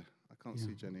could share. I can't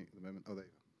see Jenny at the moment. Oh, there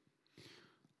you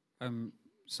go.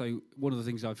 So one of the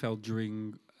things I felt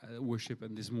during worship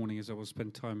and this morning as I was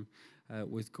spent time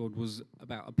with God was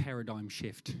about a paradigm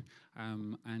shift.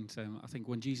 I think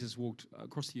when Jesus walked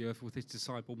across the earth with his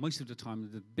disciple, most of the time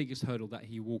the biggest hurdle that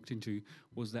he walked into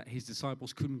was that his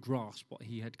disciples couldn't grasp what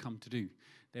he had come to do.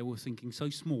 They were thinking so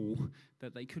small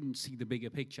that they couldn't see the bigger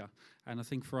picture. And I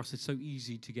think for us it's so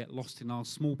easy to get lost in our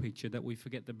small picture that we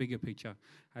forget the bigger picture.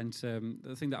 And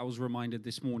the thing that I was reminded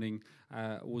this morning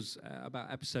was about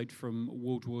an episode from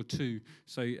World War II,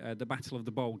 so the Battle of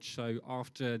the Bulge. So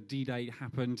after D-Day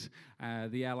happened,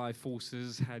 the Allied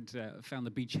forces had found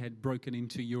the beachhead broken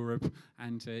into Europe,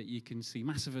 and you can see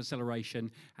massive acceleration,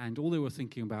 and all they were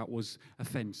thinking about was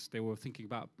offense. They were thinking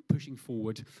about pushing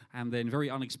forward, and then very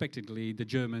unexpectedly the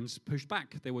Germans pushed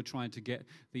back. They were trying to get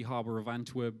the harbour of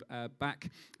Antwerp back,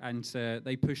 and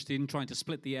they pushed in, trying to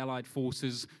split the Allied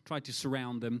forces, tried to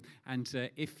surround them. And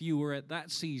if you were at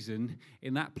that season,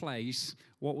 in that place,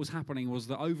 what was happening was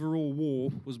the overall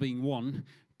war was being won,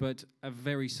 but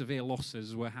very severe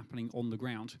losses were happening on the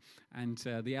ground. And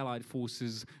the Allied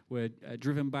forces were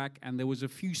driven back, and there was a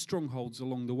few strongholds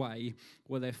along the way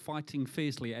where they're fighting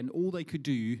fiercely, and all they could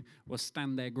do was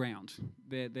stand their ground.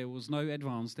 There was no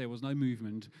advance, there was no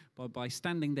movement, but by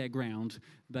standing their ground,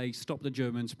 they stopped the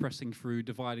Germans pressing through,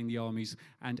 dividing the armies,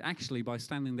 and actually by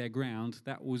standing their ground,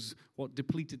 that was what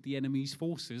depleted the enemy's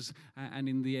forces, and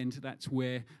in the end, that's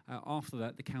where, after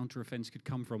that, the counter-offense could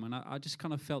come from. And I just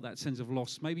kind of felt that sense of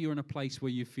loss. Maybe you're in a place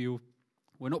where you feel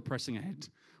we're not pressing ahead,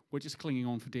 we're just clinging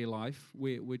on for dear life.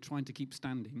 We're trying to keep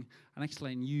standing. And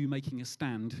actually, in you making a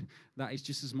stand, that is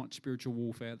just as much spiritual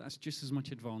warfare. That's just as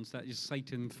much advance. That is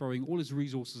Satan throwing all his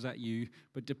resources at you,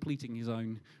 but depleting his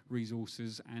own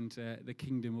resources, and the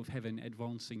kingdom of heaven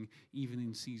advancing even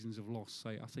in seasons of loss.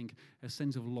 So I think a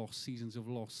sense of loss, seasons of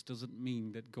loss, doesn't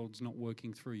mean that God's not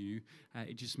working through you.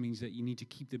 It just means that you need to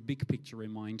keep the big picture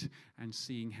in mind and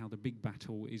seeing how the big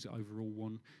battle is overall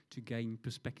won, to gain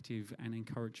perspective and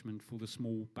encouragement for the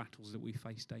small battles that we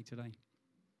face day to day.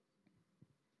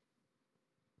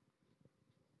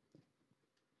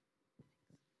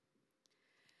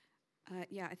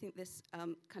 Yeah, I think this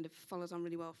kind of follows on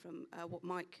really well from what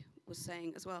Mike was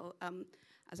saying as well.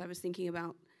 As I was thinking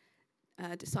about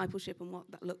discipleship and what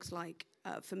that looks like,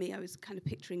 for me, I was kind of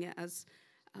picturing it as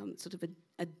sort of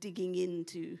a digging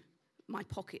into my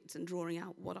pockets and drawing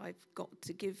out what I've got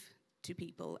to give to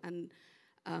people. And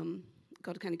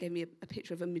God kind of gave me a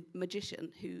picture of a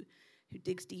magician who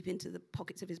digs deep into the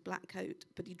pockets of his black coat,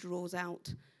 but he draws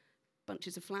out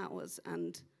bunches of flowers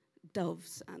and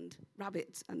doves and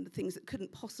rabbits and things that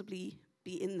couldn't possibly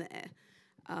be in there.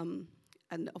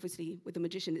 And obviously with the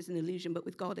magician it's an illusion, but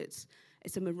with God it's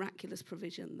a miraculous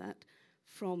provision that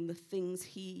from the things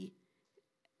he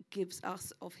gives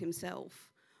us of himself,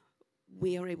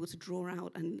 we are able to draw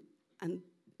out and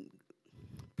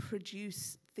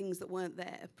produce things that weren't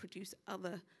there, produce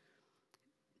other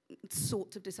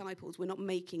sorts of disciples. We're not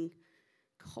making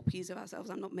copies of ourselves.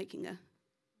 I'm not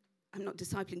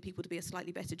discipling people to be a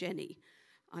slightly better Jenny.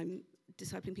 I'm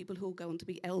discipling people who'll go on to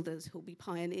be elders, who'll be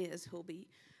pioneers, who'll be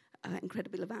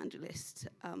incredible evangelists.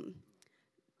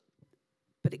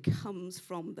 But it comes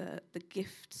from the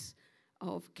gifts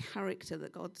of character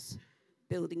that God's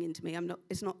building into me.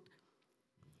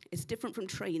 It's different from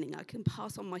training. I can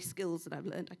pass on my skills that I've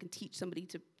learned. I can teach somebody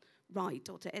to write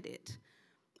or to edit.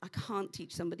 I can't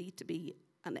teach somebody to be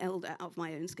an elder out of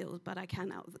my own skills, but I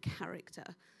can out of the character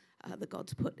that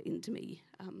God's put into me.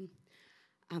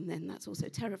 And then that's also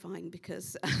terrifying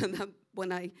because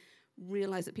when I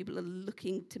realize that people are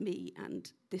looking to me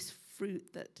and this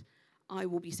fruit that I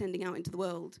will be sending out into the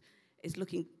world is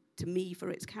looking to me for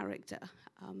its character,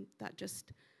 that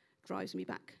just drives me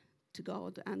back to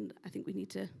God. And I think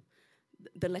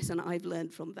the lesson I've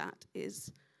learned from that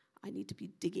is I need to be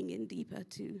digging in deeper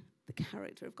to the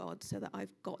character of God so that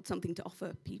I've got something to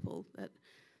offer people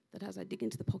that as I dig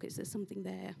into the pockets, there's something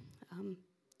there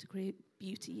to create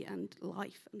beauty and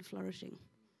life and flourishing.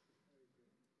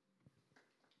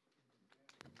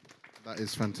 That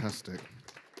is fantastic.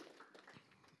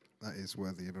 That is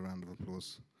worthy of a round of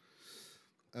applause.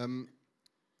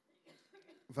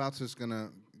 Wouter's going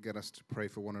to get us to pray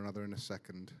for one another in a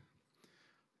second.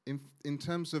 In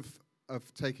terms of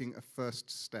taking a first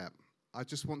step, I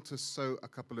just want to sow a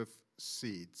couple of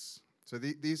seeds. So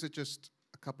these are just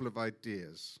a couple of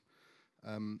ideas.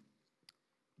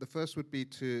 The first would be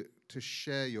to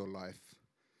share your life.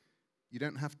 You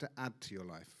don't have to add to your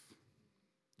life.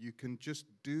 You can just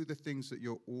do the things that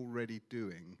you're already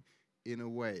doing in a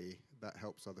way that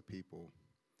helps other people.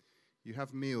 You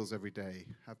have meals every day,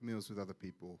 have meals with other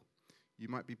people. You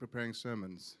might be preparing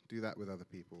sermons, do that with other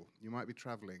people. You might be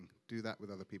traveling, do that with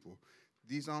other people.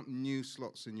 These aren't new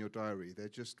slots in your diary. They're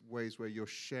just ways where you're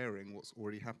sharing what's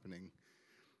already happening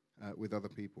with other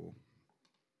people.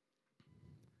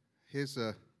 Here's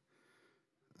a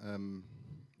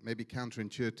maybe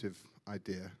counterintuitive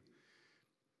idea.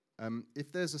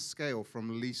 If there's a scale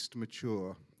from least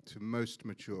mature to most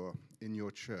mature in your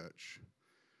church,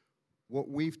 what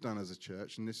we've done as a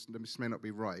church, and this may not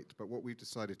be right, but what we've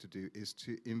decided to do is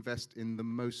to invest in the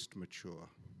most mature,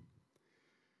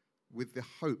 with the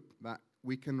hope that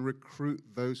we can recruit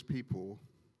those people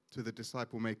to the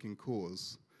disciple-making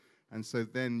cause, and so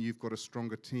then you've got a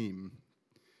stronger team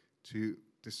to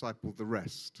disciple the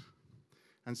rest.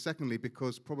 And secondly,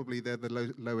 because probably they're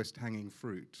the lowest hanging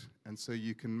fruit, and so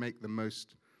you can make the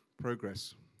most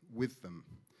progress with them.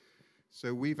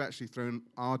 So we've actually thrown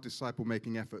our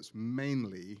disciple-making efforts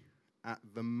mainly at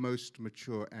the most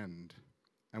mature end.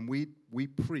 And we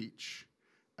preach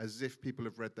as if people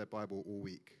have read their Bible all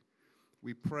week.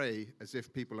 We pray as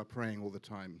if people are praying all the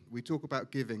time. We talk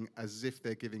about giving as if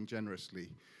they're giving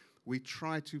generously. We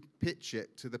try to pitch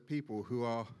it to the people who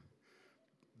are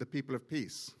the people of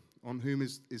peace, on whom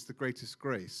is the greatest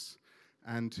grace,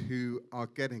 and who are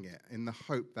getting it in the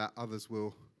hope that others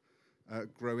will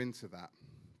grow into that.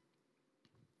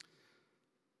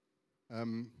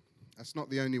 That's not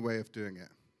the only way of doing it,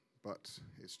 but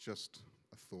it's just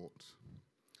a thought.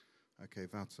 Okay,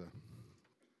 Wouter.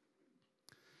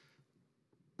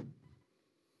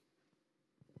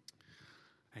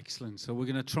 Excellent. So we're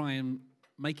going to try and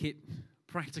make it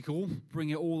practical,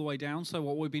 bring it all the way down. So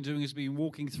what we've been doing is been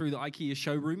walking through the IKEA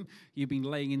showroom. You've been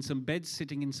laying in some beds,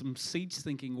 sitting in some seats,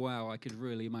 thinking, wow, I could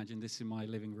really imagine this in my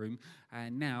living room.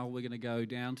 And now we're going to go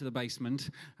down to the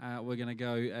basement. We're going to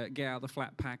go get out the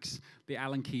flat packs, the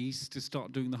Allen keys, to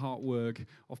start doing the hard work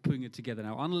of putting it together.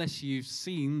 Now, unless you've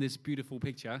seen this beautiful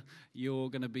picture, you're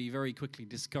going to be very quickly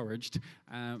discouraged.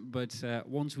 But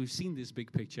once we've seen this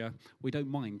big picture, we don't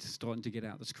mind starting to get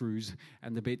out the screws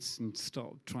and the bits and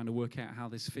start trying to work out how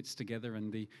this fits together,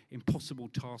 and the impossible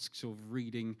tasks of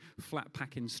reading flat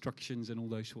pack instructions and all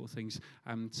those sort of things.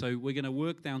 So we're going to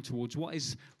work down towards what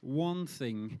is one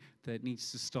thing that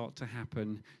needs to start to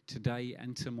happen today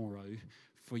and tomorrow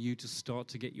for you to start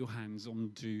to get your hands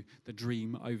onto the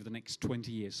dream over the next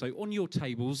 20 years. So on your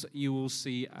tables, you will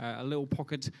see a little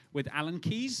pocket with Allen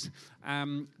keys.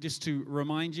 Just to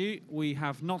remind you, we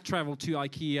have not traveled to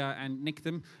IKEA and nicked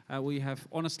them. We have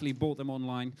honestly bought them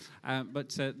online.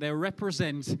 But they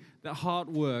represent the hard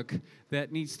work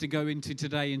that needs to go into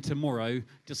today and tomorrow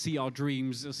to see our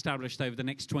dreams established over the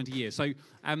next 20 years. So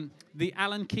the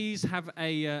Allen keys have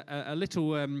a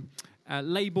little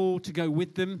label to go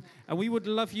with them, and we would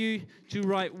love you to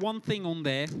write one thing on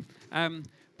there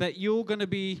that you're going to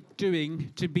be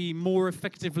doing to be more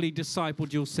effectively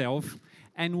discipled yourself,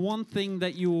 and one thing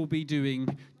that you will be doing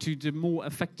to more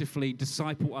effectively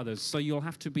disciple others. So you'll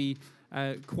have to be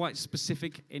quite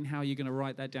specific in how you're going to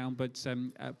write that down, but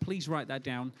please write that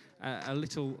down, a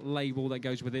little label that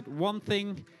goes with it. One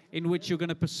thing in which you're going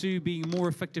to pursue being more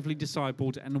effectively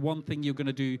discipled, and one thing you're going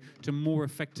to do to more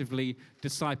effectively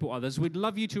disciple others. We'd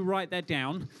love you to write that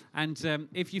down, and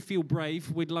if you feel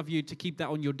brave, we'd love you to keep that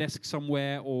on your desk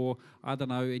somewhere, or, I don't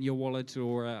know, in your wallet,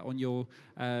 or on your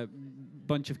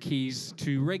bunch of keys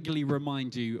to regularly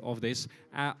remind you of this.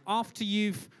 After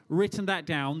you've written that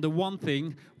down, the one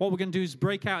thing, what we're going to do is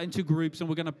break out into groups, and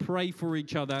we're going to pray for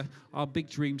each other, our big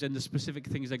dreams and the specific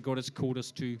things that God has called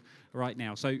us to right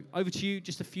now. So over to you,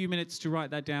 just a few minutes to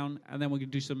write that down, and then we're going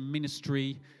to do some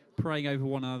ministry, praying over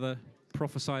one another,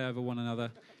 prophesy over one another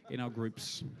in our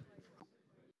groups.